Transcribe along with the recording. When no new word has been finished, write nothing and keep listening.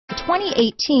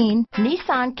2018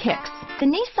 Nissan Kicks. The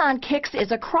Nissan Kicks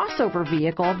is a crossover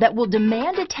vehicle that will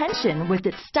demand attention with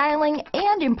its styling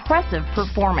and impressive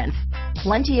performance.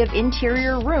 Plenty of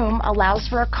interior room allows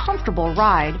for a comfortable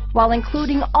ride while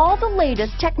including all the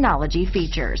latest technology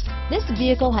features. This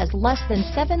vehicle has less than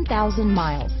 7,000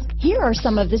 miles. Here are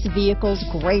some of this vehicle's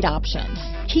great options: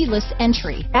 keyless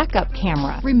entry, backup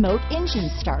camera, remote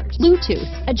engine start, Bluetooth,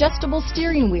 adjustable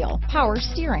steering wheel, power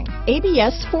steering,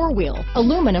 ABS 4-wheel,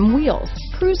 aluminum wheels,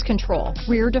 cruise control,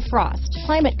 rear defrost,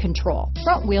 climate control,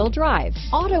 front wheel drive,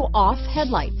 auto off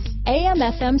headlights,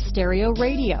 AM/FM stereo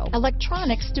radio,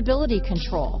 electronic stability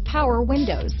control, power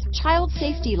windows, child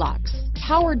safety locks,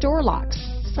 power door locks,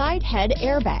 side head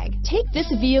airbag. Take this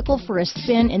vehicle for a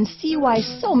spin and see why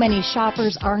so many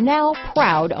shoppers are now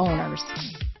proud owners.